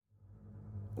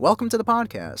Welcome to the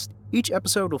podcast. Each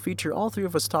episode will feature all three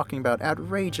of us talking about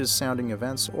outrageous-sounding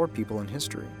events or people in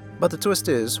history. But the twist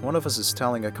is, one of us is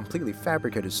telling a completely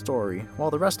fabricated story, while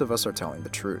the rest of us are telling the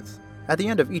truth. At the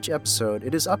end of each episode,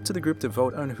 it is up to the group to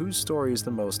vote on whose story is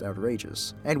the most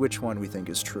outrageous, and which one we think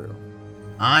is true.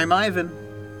 I'm Ivan.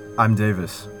 I'm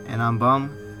Davis. And I'm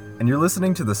Bum. And you're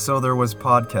listening to the So There Was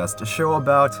podcast, a show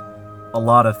about a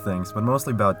lot of things, but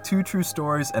mostly about two true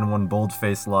stories and one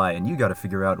bold-faced lie, and you gotta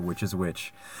figure out which is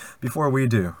which. Before we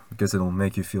do, because it'll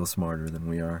make you feel smarter than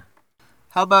we are.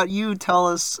 How about you tell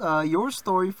us your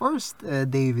story first,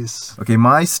 Davis? Okay,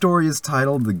 my story is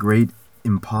titled The Great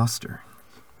Imposter.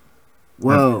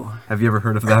 Whoa. Have you ever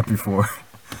heard of that before?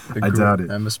 I doubt it.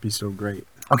 That must be so great.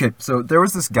 Okay, so there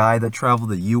was this guy that traveled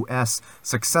the U.S.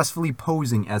 successfully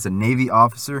posing as a Navy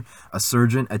officer, a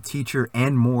surgeon, a teacher,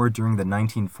 and more during the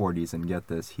 1940s. And get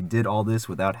this, he did all this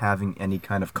without having any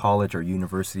kind of college or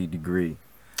university degree.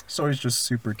 So he's just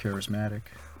super charismatic.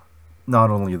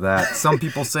 Not only that, some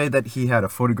people say that he had a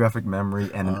photographic memory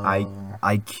and an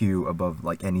IQ above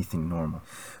like anything normal.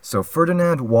 So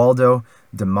Ferdinand Waldo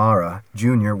de Mara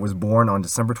Jr. was born on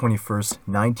December 21st,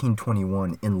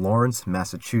 1921 in Lawrence,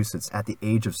 Massachusetts. At the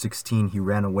age of 16, he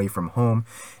ran away from home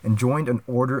and joined an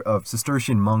order of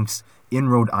Cistercian monks in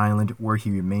Rhode Island, where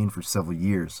he remained for several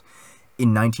years. In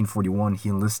 1941, he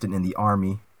enlisted in the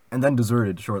army and then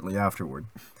deserted shortly afterward.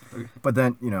 But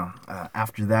then,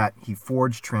 after that, he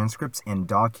forged transcripts and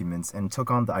documents and took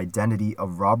on the identity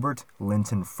of Robert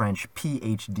Linton French,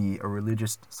 Ph.D., a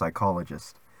religious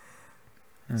psychologist.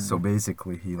 So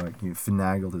basically, he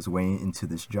finagled his way into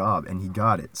this job, and he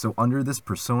got it. So under this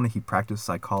persona, he practiced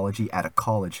psychology at a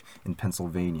college in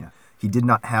Pennsylvania. He did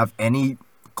not have any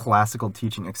classical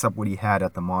teaching except what he had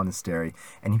at the monastery,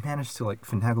 and he managed to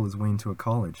finagle his way into a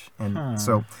college. And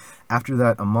so after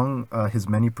that, among his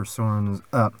many personas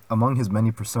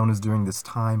during this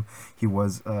time, he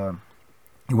was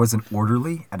an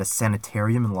orderly at a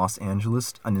sanitarium in Los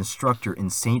Angeles, an instructor in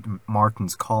St.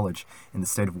 Martin's College in the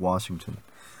state of Washington.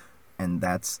 And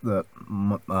that's the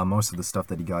most of the stuff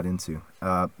that he got into.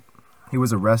 He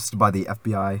was arrested by the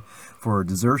FBI for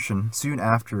desertion soon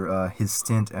after his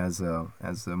stint as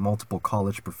multiple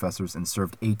college professors and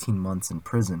served 18 months in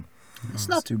prison. It's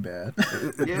not too bad.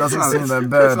 It doesn't seem that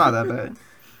bad. It's not that bad.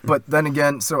 But then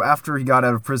again, so after he got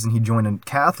out of prison, he joined a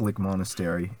Catholic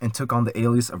monastery and took on the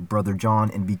alias of Brother John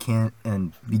and began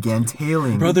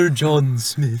tailing. Brother John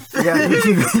Smith. Yeah,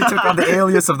 he took on the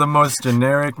alias of the most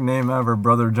generic name ever,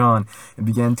 Brother John, and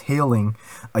began tailing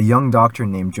a young doctor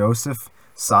named Joseph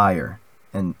Sire.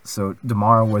 And so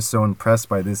DeMara was so impressed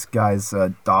by this guy's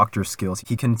doctor skills,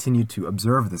 he continued to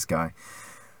observe this guy.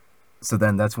 So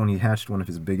then that's when he hatched one of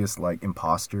his biggest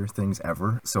imposter things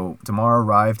ever. So DeMara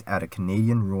arrived at a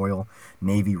Canadian Royal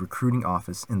Navy recruiting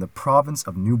office in the province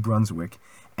of New Brunswick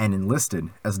and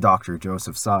enlisted as Dr.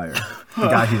 Joseph Sire, the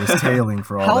guy he was tailing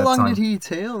for all that time. How long did he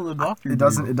tail the doctor? It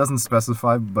doesn't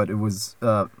specify, but it was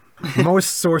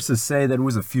most sources say that it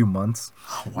was a few months.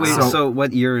 Wow. Wait, so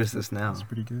what year is this now? That's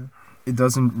pretty good. It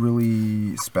doesn't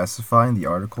really specify in the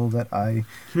article that I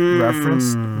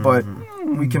referenced, but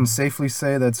we can safely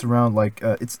say that's around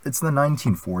it's the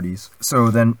 1940s. So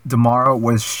then DeMara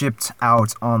was shipped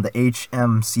out on the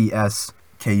HMCS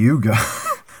Cayuga,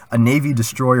 a Navy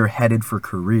destroyer headed for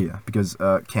Korea, because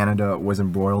Canada was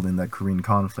embroiled in that Korean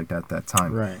conflict at that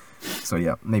time. Right. So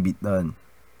yeah, maybe the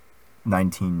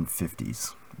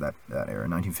 1950s. That era,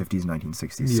 1950s,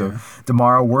 1960s. Yeah. So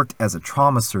DeMara worked as a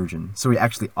trauma surgeon, so he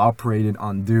actually operated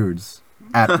on dudes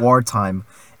at wartime,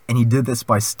 and he did this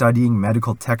by studying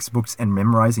medical textbooks and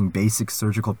memorizing basic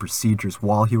surgical procedures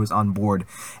while he was on board,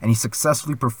 and he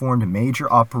successfully performed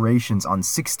major operations on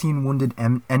 16 wounded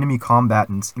enemy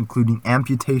combatants, including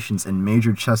amputations and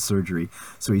major chest surgery.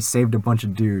 So he saved a bunch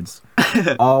of dudes,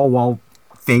 all while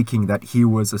faking that he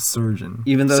was a surgeon.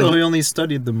 Even though he only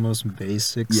studied the most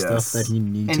basic stuff that he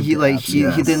needed. And he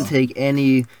didn't take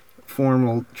any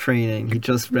formal training. He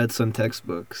just read some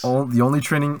textbooks. The only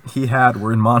training he had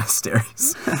were in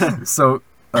monasteries. So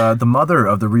the mother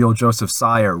of the real Joseph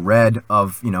Sire read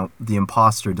of the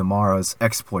imposter DeMara's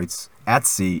exploits at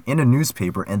sea in a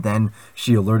newspaper, and then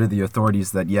she alerted the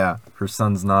authorities that her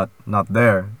son's not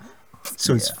there.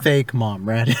 So it's fake mom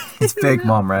ratting. It's fake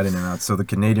mom ratting him out. So the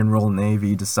Canadian Royal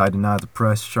Navy decided not to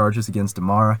press charges against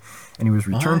DeMara, and he was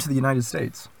returned to the United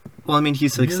States. Well, I mean, he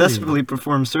successfully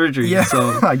performed surgery,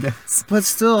 so... I guess. But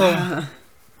still...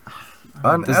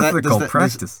 unethical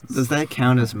practices. Does that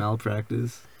count as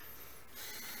malpractice?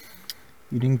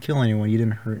 You didn't kill anyone, you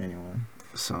didn't hurt anyone.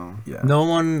 So... Yeah. No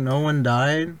one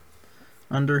died?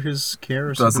 under his care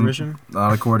or Doesn't- supervision?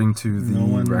 Not according to the No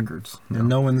one- records. And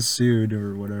no one's sued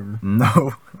or whatever.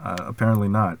 No, apparently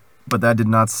not. But that did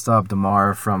not stop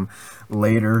Damara from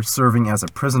later serving as a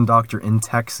prison doctor in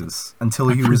Texas until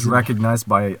he was recognized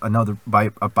by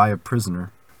a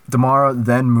prisoner. Damara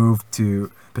then moved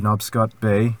to Penobscot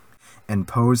Bay and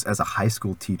posed as a high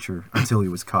school teacher until he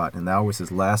was caught, and that was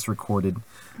his last recorded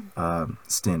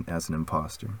stint as an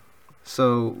imposter.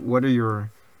 So, what are your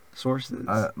sources?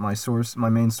 My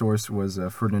main source was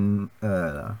Ferdinand.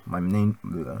 My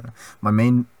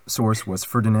main source was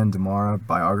Ferdinand Damara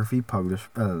biography published.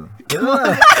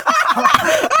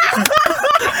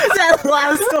 That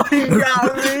last one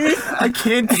got me. I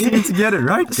can't seem to get it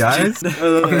right, guys.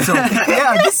 Okay, so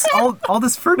yeah, all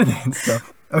this Ferdinand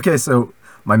stuff. Okay, so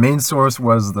my main source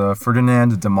was the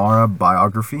Ferdinand Damara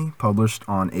biography published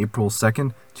on April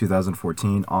 2nd,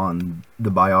 2014 on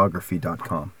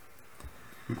thebiography.com.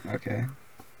 Okay.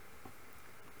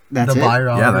 That's The it?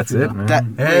 biography. Yeah, that's it,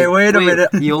 man. Hey, wait a minute.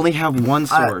 You only have one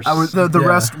source. I was the Yeah.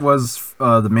 rest was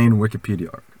the main Wikipedia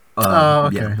article. Oh,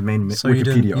 okay. Yeah, the main So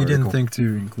Wikipedia you didn't article. think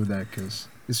to include that because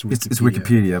it's Wikipedia. It's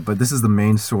Wikipedia, but this is the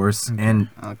main source, Okay. and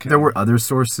Okay. there were other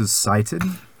sources cited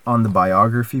on the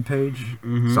biography page,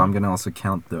 Mhm. so I'm gonna also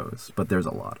count those. But there's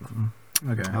a lot of them.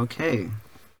 Okay. Okay.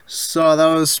 So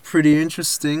that was pretty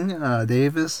interesting,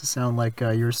 Davis. It sounded like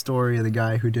your story of the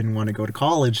guy who didn't want to go to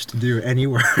college to do any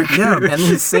work. Yeah, and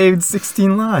he saved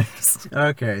 16 lives.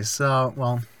 Okay, so,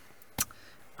 well,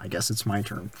 I guess it's my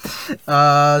turn.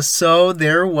 So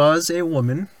there was a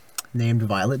woman named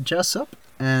Violet Jessup,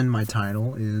 and my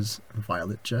title is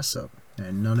Violet Jessup.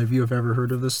 And none of you have ever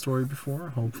heard of this story before,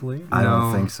 hopefully. I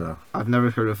don't No. think so. I've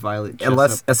never heard of Violet Jessup.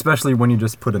 Unless, especially when you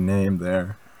just put a name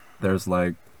there. There's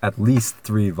like at least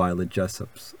 3 Violet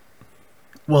Jessups.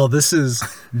 Well, this is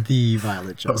the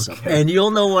Violet Jessup. Okay. And you'll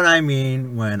know what I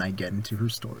mean when I get into her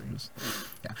stories.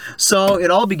 Yeah. So it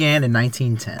all began in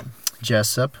 1910.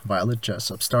 Jessup, Violet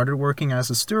Jessup, started working as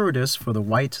a stewardess for the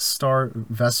White Star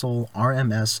vessel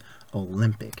RMS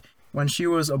Olympic. When she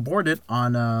was aborted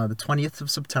on the 20th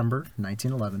of September,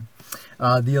 1911,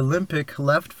 the Olympic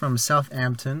left from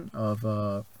Southampton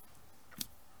of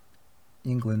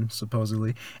England,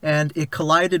 supposedly, and it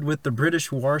collided with the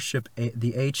British warship,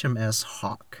 the HMS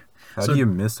Hawke. How So- do you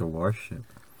miss a warship?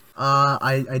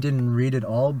 I didn't read it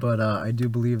all, but I do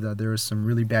believe that there was some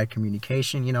really bad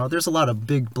communication. You know, there's a lot of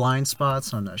big blind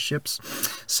spots on ships.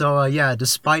 So, yeah,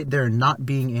 despite there not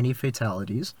being any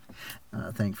fatalities,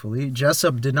 thankfully,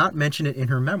 Jessup did not mention it in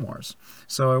her memoirs.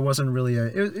 So it wasn't really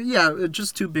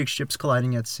just 2 big ships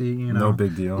colliding at sea, you know. No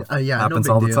big deal. Yeah, Happens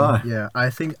no big all the deal. time.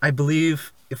 Yeah, I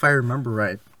believe, if I remember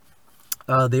right,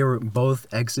 they were both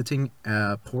exiting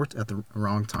port at the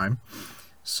wrong time.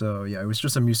 So, yeah, it was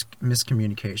just a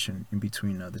miscommunication in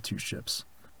between the 2 ships.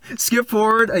 Skip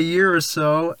forward a year or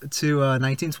so to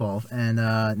 1912, and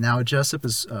now Jessup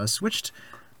has switched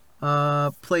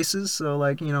places. So,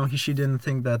 like, you know, she didn't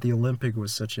think that the Olympic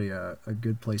was such a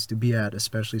good place to be at,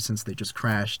 especially since they just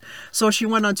crashed. So she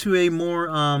went on to a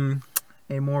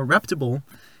more reputable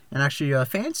and actually a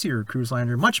fancier cruise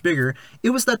liner, much bigger.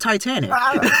 It was the Titanic,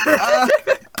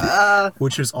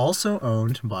 which was also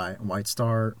owned by White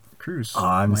Star Cruise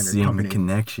I'm Liner seeing Company. the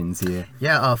connections here.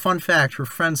 Yeah, fun fact, her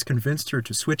friends convinced her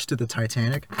to switch to the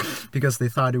Titanic because they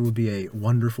thought it would be a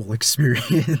wonderful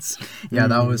experience. Yeah,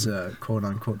 that was a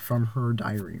quote-unquote from her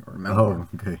diary or memoir.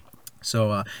 Oh, okay.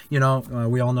 So, we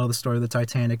all know the story of the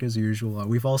Titanic as usual.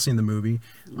 We've all seen the movie.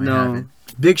 I No. haven't.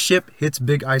 Big ship hits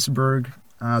big iceberg.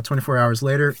 24 hours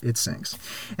later, it sinks.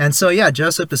 And so, yeah,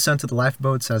 Jessup is sent to the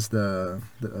lifeboats as the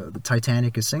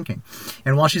Titanic is sinking.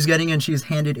 And while she's getting in, she's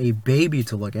handed a baby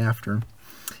to look after.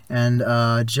 And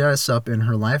Jessup and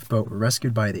her lifeboat were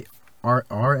rescued by the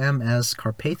RMS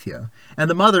Carpathia. And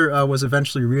the mother was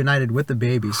eventually reunited with the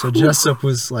baby. So Jessup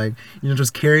was like,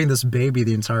 just carrying this baby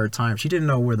the entire time. She didn't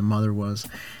know where the mother was.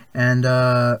 And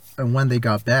when they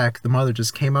got back, the mother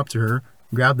just came up to her,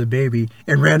 grabbed the baby,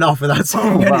 and ran off without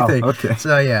saying wow, anything. okay.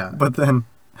 So, yeah. But then,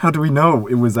 how do we know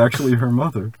it was actually her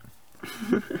mother?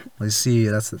 Let's see,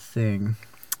 that's the thing.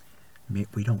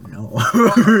 We don't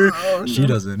know. She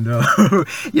doesn't know.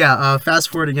 Yeah, fast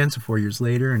forward again to 4 years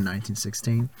later in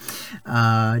 1916.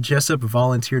 Jessup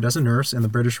volunteered as a nurse in the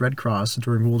British Red Cross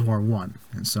during World War I.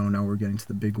 And so now we're getting to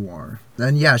the big war.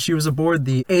 Then, yeah, she was aboard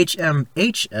the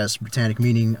HMHS Britannic,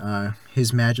 meaning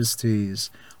His Majesty's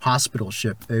hospital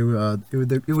ship. It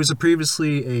was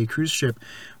previously a cruise ship,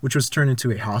 which was turned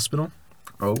into a hospital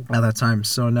Oh. at that time.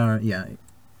 So now, yeah.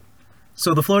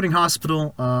 So the floating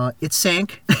hospital, it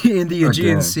sank in the Aegean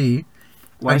Again. Sea.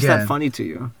 Why is Again. that funny to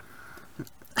you?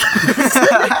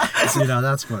 See, now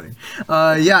that's funny.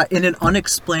 Yeah, in an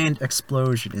unexplained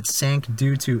explosion. It sank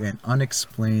due to an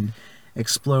unexplained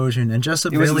explosion, and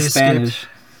Jessup It was barely in escaped. Spanish.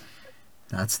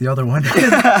 That's the other one.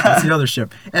 That's the other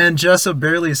ship. And Jessup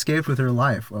barely escaped with her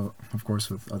life. Well, of course,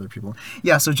 with other people.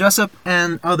 Yeah, so Jessup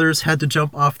and others had to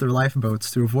jump off their lifeboats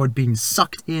to avoid being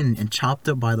sucked in and chopped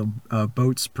up by the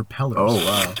boat's propellers. Oh,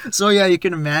 wow. So yeah, you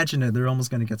can imagine it. They're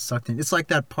almost going to get sucked in. It's like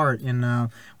that part in,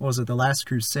 what was it, The Last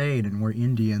Crusade, and where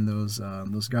Indy and those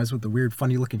guys with the weird,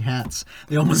 funny-looking hats,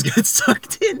 they almost get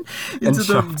sucked in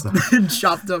into and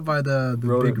chopped up by the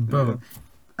big boat.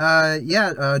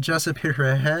 Jessup hit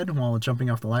her head while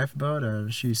jumping off the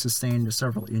lifeboat. She sustained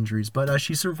several injuries, but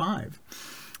she survived.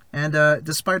 And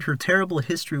despite her terrible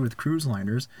history with cruise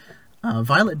liners,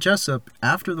 Violet Jessup,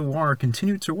 after the war,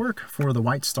 continued to work for the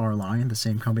White Star Line, the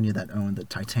same company that owned the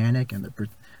Titanic and the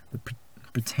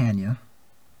Britannia.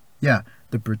 Yeah,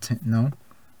 the Britannic.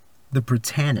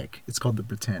 It's called the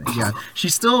Britannic. Yeah, she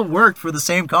still worked for the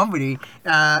same company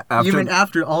even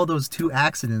after all those 2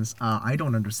 accidents. I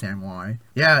don't understand why.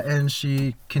 Yeah, and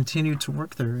she continued to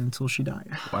work there until she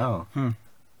died. Wow.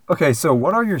 Okay, so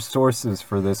what are your sources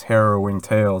for this harrowing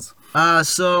tales?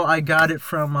 So I got it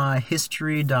from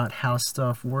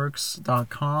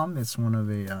history.howstuffworks.com. It's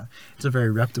it's a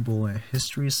very reputable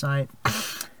history site.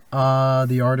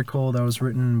 The article that was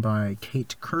written by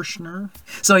Kate Kirshner.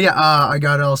 So yeah, I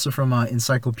got it also from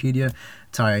Encyclopedia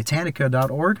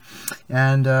Titanica.org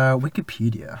and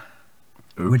Wikipedia,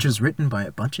 which is written by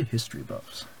a bunch of history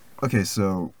buffs. Okay,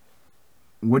 so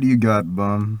what do you got,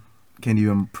 Bum? Can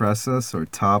you impress us or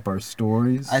top our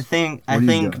stories? I think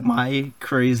my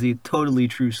crazy, totally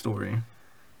true story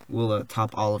will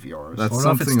top all of yours. That's What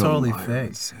if it's something a totally liar fake?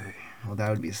 would say. Well,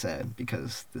 that would be sad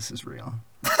because this is real.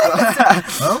 Okay.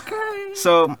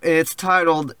 So it's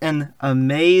titled "An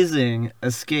Amazing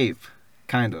Escape,"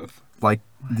 kind of.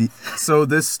 So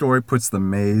this story puts the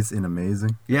maze in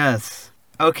amazing? Yes.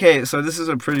 Okay, so this is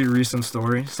a pretty recent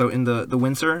story. So in the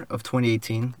winter of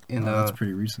 2018, That's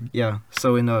pretty recent. yeah,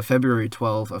 so in February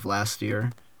 12 of last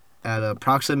year, at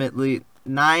approximately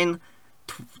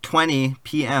 9:20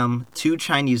 p.m., 2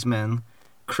 Chinese men,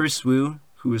 Chris Wu,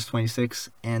 who was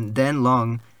 26, and Dan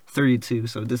Long, 32.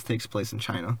 So this takes place in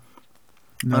China,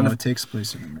 No, it takes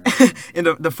place in America. in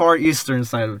the far eastern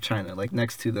side of China, like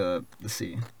next to the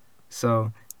sea.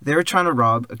 So they were trying to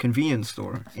rob a convenience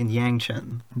store in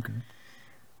Yangcheng. Okay.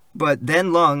 But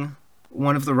Dan Lung,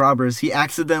 one of the robbers, he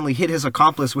accidentally hit his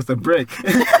accomplice with a brick.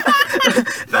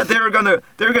 That they were gonna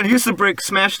use the brick,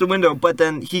 smash the window, but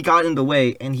then he got in the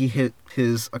way and he hit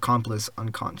his accomplice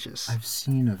unconscious. I've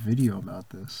seen a video about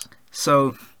this.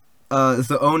 So,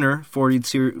 the owner,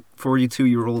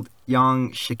 42-year-old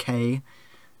Yang Shikai,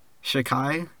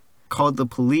 called the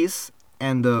police,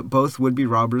 and both would-be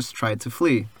robbers tried to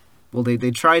flee. Well,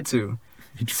 they tried to.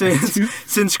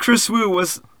 Since Chris Wu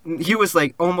was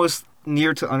like almost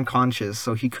near to unconscious,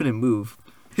 so he couldn't move.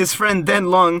 His friend Dan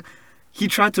Long, he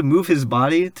tried to move his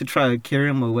body to try to carry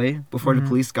him away before the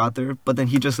police got there, but then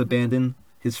he just abandoned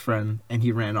his friend and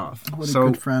he ran off. What a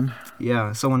good friend.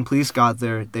 Yeah, so when police got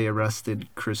there, they arrested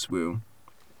Chris Wu.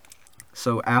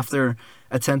 So after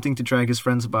attempting to drag his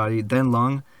friend's body, Dan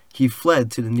Long, he fled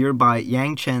to the nearby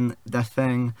Yangcheng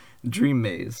Datheng Dream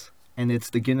Maze, and it's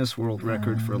the Guinness World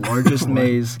Record for largest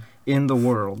maze in the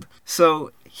world.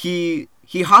 So he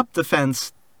hopped the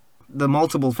fence, the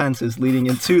multiple fences leading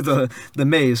into the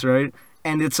maze, right?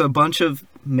 And it's a bunch of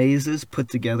mazes put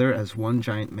together as one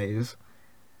giant maze.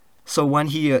 So when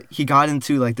he got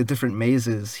into like the different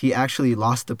mazes, he actually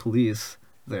lost the police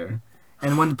there.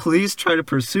 And when the police tried to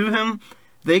pursue him,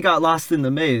 they got lost in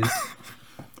the maze.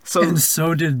 So And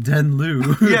so did Den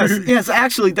Lu. yes,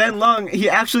 actually Dan Long, he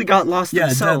actually got lost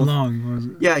himself. Den Long was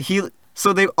it? Yeah,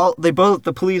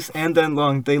 the police and Dan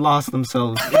Long, they lost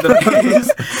themselves in the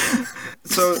maze.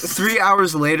 So 3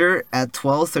 hours later, at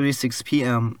 12:36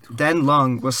 p.m., Dan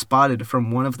Long was spotted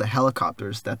from one of the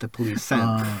helicopters that the police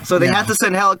sent. So they had to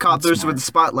send helicopters with the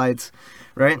spotlights,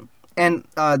 right? And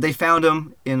they found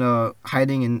him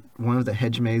hiding in one of the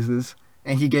hedge mazes,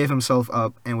 and he gave himself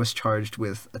up and was charged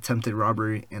with attempted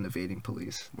robbery and evading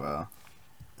police. Wow.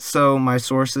 So my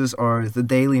sources are the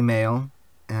Daily Mail,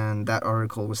 and that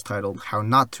article was titled "How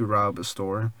Not to Rob a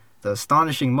Store." The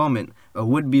astonishing moment: a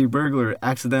would-be burglar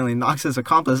accidentally knocks his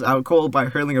accomplice out cold by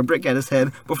hurling a brick at his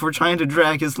head before trying to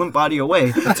drag his limp body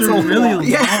away. It's a really long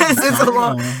Yes, it's a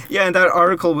long. title. Yeah, and that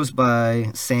article was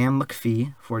by Sam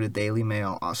McPhee for the Daily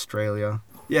Mail Australia.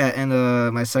 Yeah, and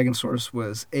my second source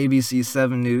was ABC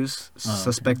 7 News.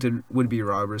 Suspected would-be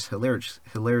robbers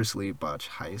hilariously botch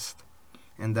heist,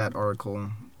 and that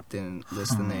article didn't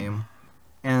list the name.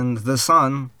 And The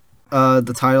Sun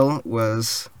The title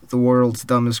was The World's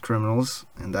Dumbest Criminals,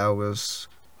 and that was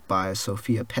by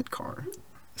Sophia Petkar.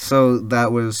 So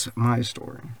that was my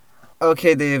story.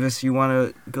 Okay, Davis, you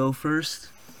want to go first?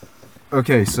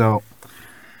 Okay, so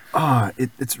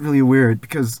it's really weird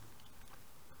because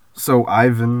so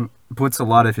Ivan puts a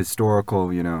lot of historical,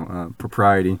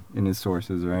 propriety in his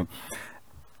sources, right?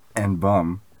 And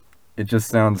Bum, it just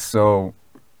sounds so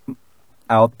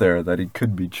out there that it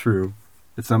could be true.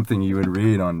 It's something you would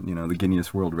read on, the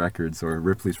Guinness World Records or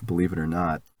Ripley's Believe It or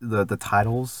Not. The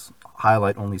titles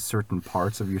highlight only certain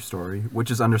parts of your story,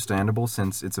 which is understandable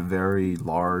since it's a very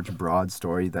large, broad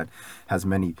story that has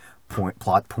many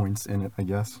plot points in it, I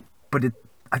guess. But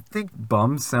I think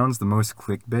Bum sounds the most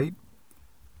clickbait,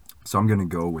 so I'm gonna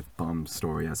go with Bum's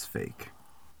story as fake.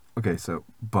 Okay, so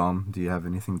Bum, do you have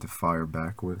anything to fire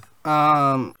back with?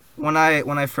 When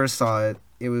I first saw it,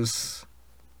 it was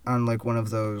on like one of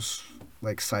those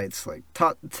like sites like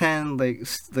top 10 like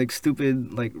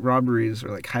stupid like robberies or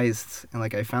like heists, and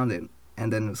like I found it,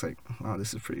 and then it was like, wow,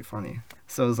 this is pretty funny.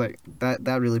 So it was like that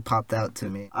really popped out to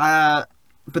me.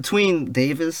 Between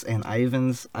Davis and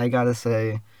Ivan's, I gotta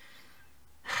say,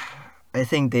 I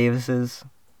think Davis's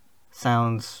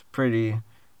sounds pretty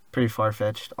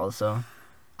far-fetched also.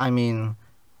 I mean,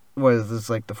 what is this,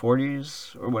 like the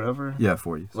 40s or whatever? Yeah,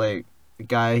 40s. Like, the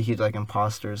guy, he's like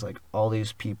imposters, like all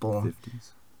these people. 50s.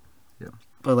 Yeah.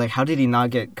 But like, how did he not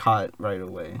get caught right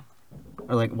away?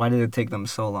 Or like, why did it take them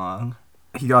so long?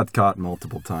 He got caught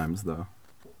multiple times, though.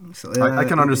 So, I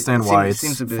can understand why it's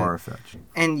seems a bit far-fetched.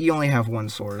 And you only have one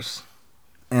source.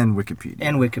 And Wikipedia.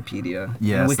 And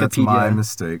Yes, Wikipedia. that's my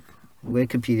mistake.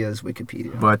 Wikipedia is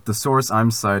Wikipedia. But the source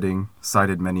I'm citing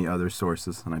cited many other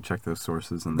sources, and I checked those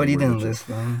sources, and But they he were didn't legit. list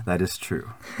them. That is true.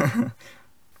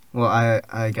 Well,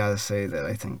 I gotta say that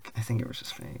I think it was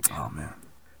just fake. Oh man.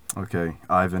 Okay,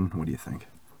 Ivan, what do you think?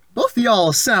 Both of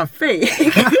y'all sound fake.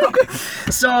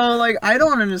 So, like, I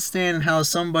don't understand how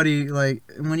somebody, like,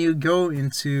 when you go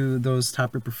into those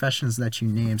type of professions that you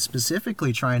name,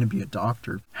 specifically trying to be a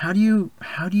doctor, how do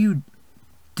you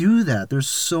do that? There's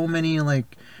so many,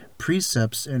 like,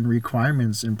 precepts and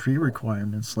requirements and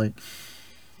pre-requirements. Like,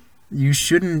 you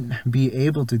shouldn't be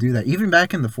able to do that. Even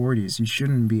back in the 40s, you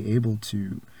shouldn't be able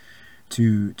to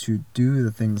do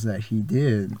the things that he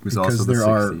did, It was because also the there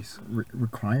are 60s. Yeah,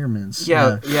 requirements.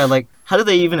 like, how do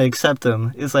they even accept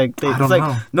him? It's like, I it's don't like,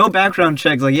 know. no background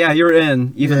checks. Like, yeah, you're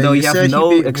in, even Yeah, though you said have he'd no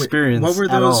be- experience What were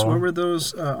at those? all. What were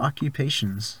those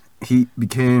occupations? He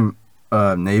became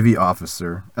a Navy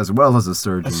officer as well as a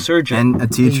surgeon. A surgeon. And a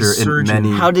teacher in surgeon.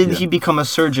 many... How did yeah. he become a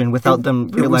surgeon without them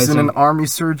It was realizing? in an army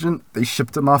surgeon. They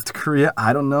shipped him off to Korea.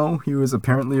 I don't know. He was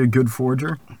apparently a good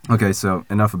forger. Okay, so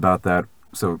enough about that.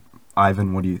 So,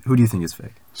 Ivan, who do you think is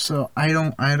fake? So I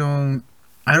don't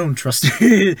trust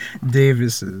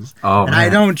Davis's, Oh, and I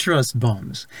man. don't trust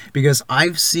Bum's, because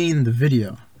I've seen the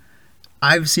video.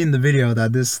 I've seen the video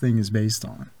that this thing is based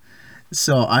on.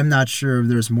 So I'm not sure if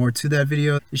there's more to that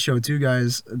video. It showed two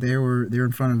guys. They were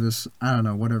in front of this, I don't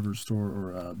know, whatever store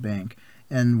or bank,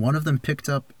 and one of them picked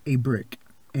up a brick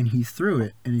and he threw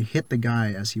it and it hit the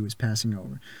guy as he was passing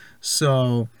over.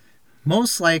 So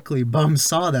most likely Bum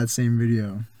saw that same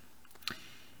video,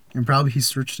 and probably he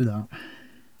searched it out,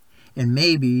 and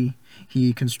maybe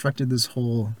he constructed this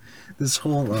whole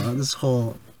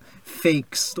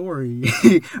fake story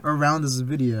around this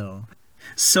video.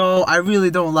 So I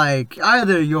really don't like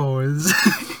either yours.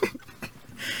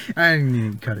 I didn't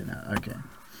even cut it out. Okay.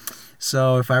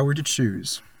 So if I were to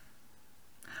choose,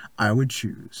 I would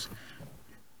choose.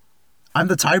 I'm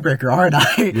the tiebreaker, aren't I?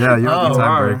 Yeah, you're the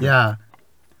tiebreaker. Yeah.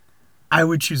 I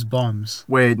would choose Bums.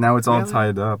 Wait, now it's all Really?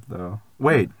 tied up, though.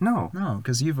 Wait, no. No,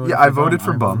 because you voted Yeah, for I voted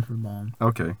for I Bum. voted for Bum.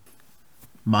 Okay.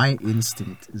 My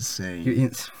instinct is saying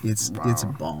it's a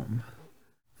Bum.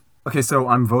 Okay, so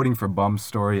I'm voting for Bum's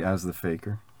story as the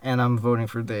faker. And I'm voting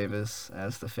for Davis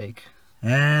as the fake.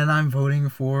 And I'm voting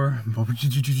for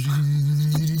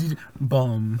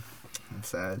Bum That's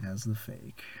sad. as the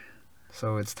fake.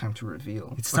 So it's time to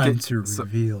reveal. It's Okay, time to so-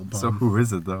 reveal Bum. So who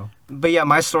is it, though? But yeah,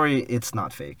 my story, it's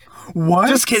not fake. What?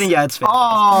 Just kidding. Yeah, it's fake. Oh,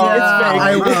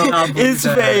 I will not believe It's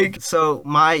that. fake. So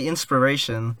my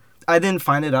inspiration, I didn't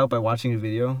find it out by watching a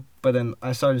video, but then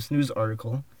I saw this news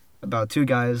article about two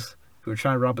guys who were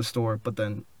trying to rob a store, but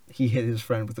then he hit his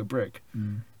friend with a brick.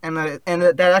 Mm. And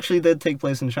that actually did take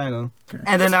place in China. Okay.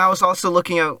 And then I was also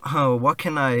looking at, what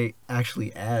can I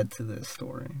actually add to this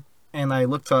story? And I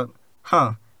looked up,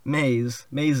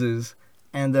 mazes,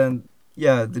 and then,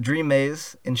 yeah, the Dream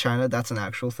Maze in China, that's an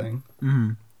actual thing.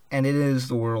 Mhm. And it is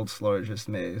the world's largest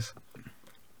maze.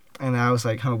 And I was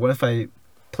like, what if I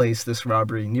place this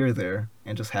robbery near there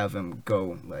and just have him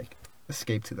go, like,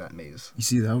 escape to that maze. You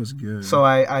see, that was good. So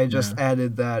I just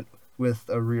added that with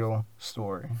a real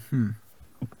story.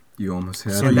 You almost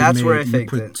had So it. And that's where I you faked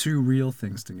put it. two real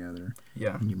things together,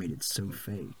 Yeah. and you made it so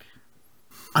fake.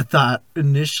 I thought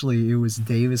initially it was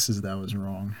Davis's that was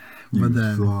wrong, but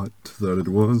then. thought that it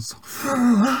was.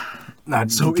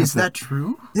 So is that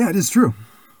true? Yeah, it is true.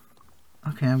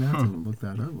 Okay, I'm gonna have to look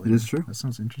that up later. It is true. That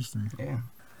sounds interesting. Yeah.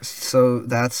 So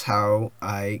that's how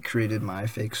I created my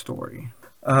fake story.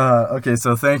 Okay,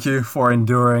 so thank you for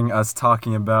enduring us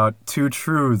talking about 2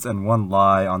 truths and 1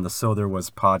 lie on the So There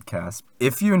Was podcast.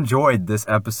 If you enjoyed this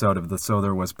episode of the So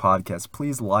There Was podcast,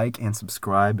 please like and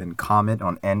subscribe and comment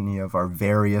on any of our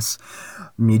various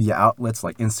media outlets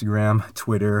like Instagram,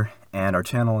 Twitter, and our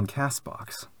channel in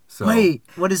Castbox. So Wait,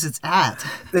 what is its at?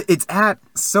 it's at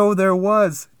So There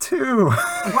Was 2.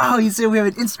 Wow, you said we have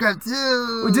an Instagram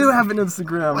too. We do have an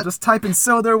Instagram. Just type in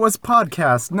So There Was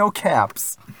podcast, no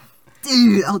caps.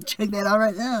 Dude, I'll check that out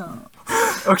right now.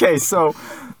 Okay, so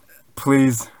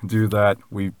please do that.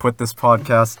 We put this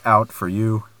podcast out for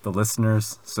you, the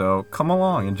listeners. So come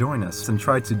along and join us and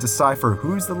try to decipher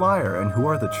who's the liar and who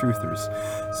are the truthers.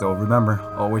 So remember,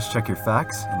 always check your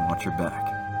facts and watch your back.